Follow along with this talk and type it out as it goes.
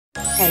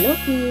Hello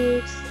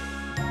kids,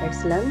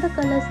 let's learn the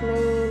colors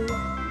name.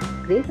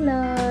 Grey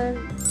color,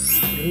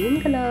 green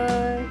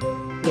color,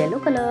 yellow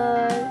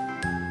color,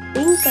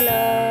 pink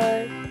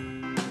color,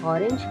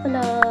 orange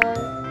color,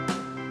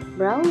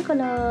 brown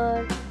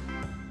color.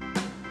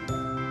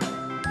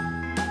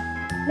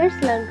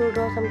 Let's learn to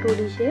draw some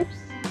 2D shapes.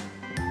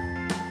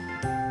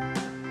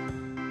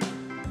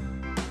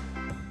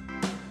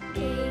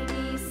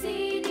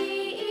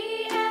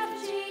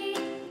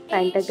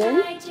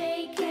 Pentagon,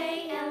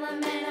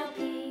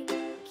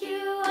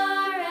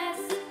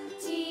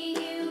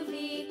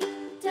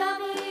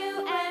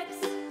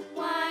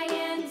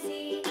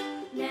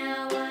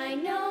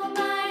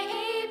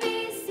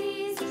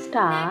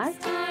 star,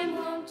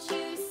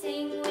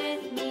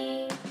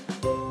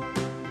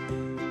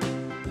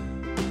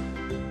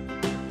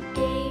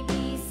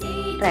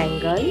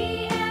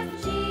 triangle,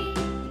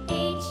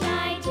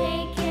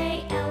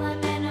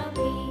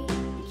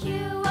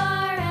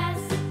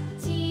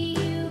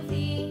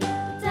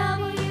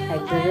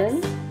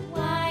 hexagon,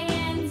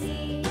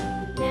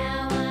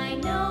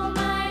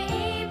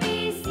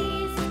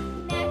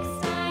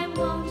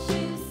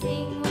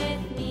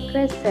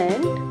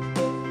 crescent,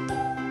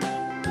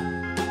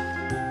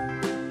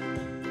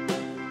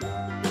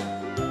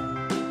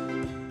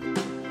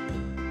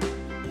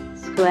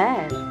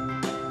 square,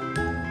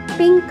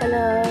 pink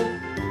color,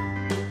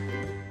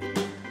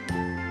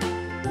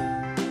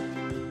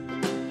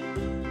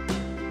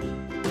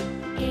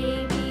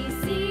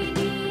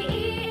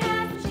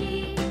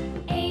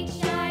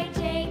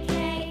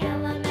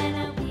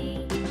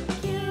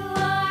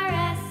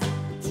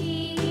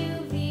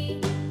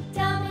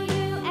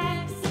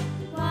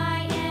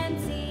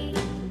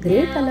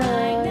 grey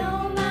color,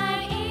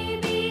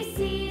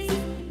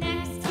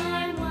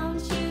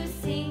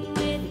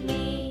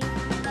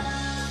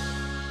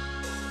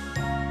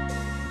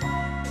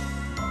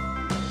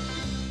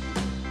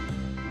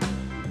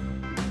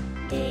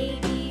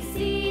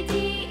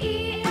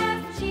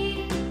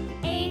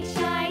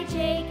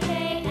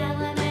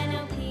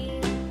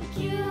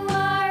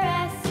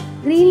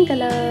 green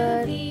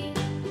color,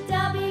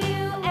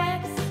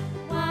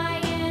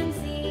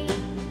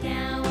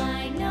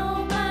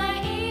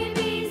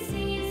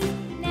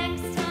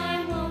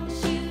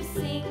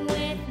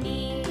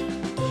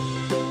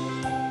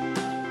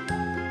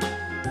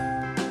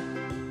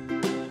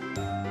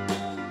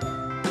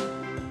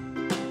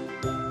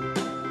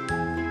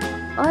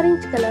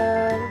 orange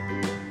color,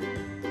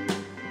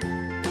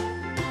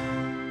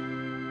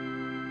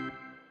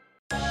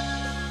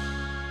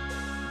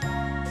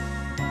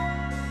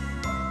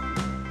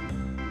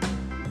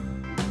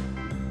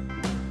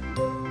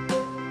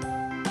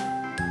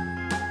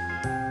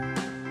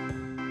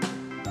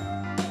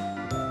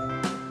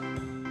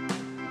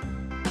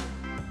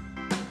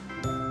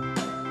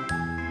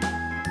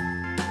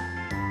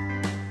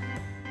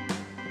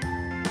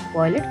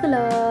 violet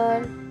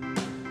color,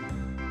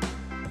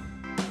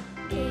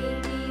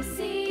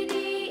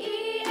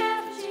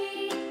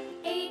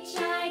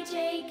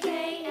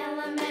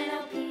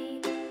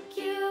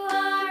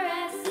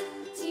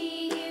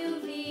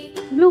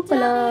 blue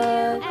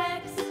color,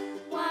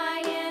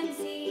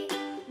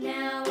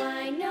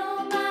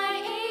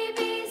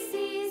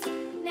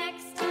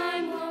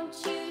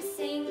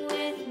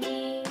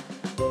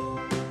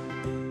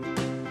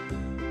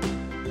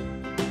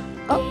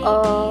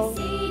 uh-oh,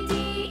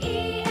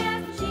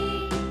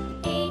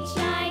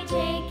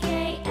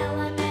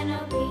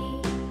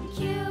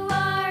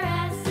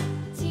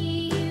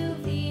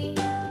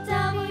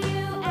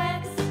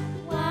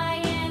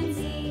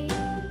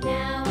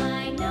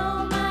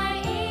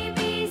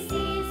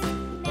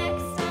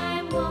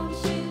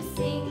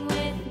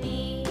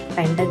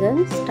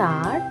 pentagon,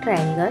 star,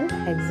 triangle,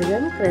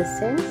 hexagon,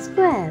 crescent,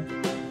 square.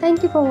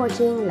 Thank you for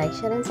watching. Like,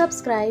 share and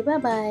subscribe. Bye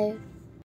bye.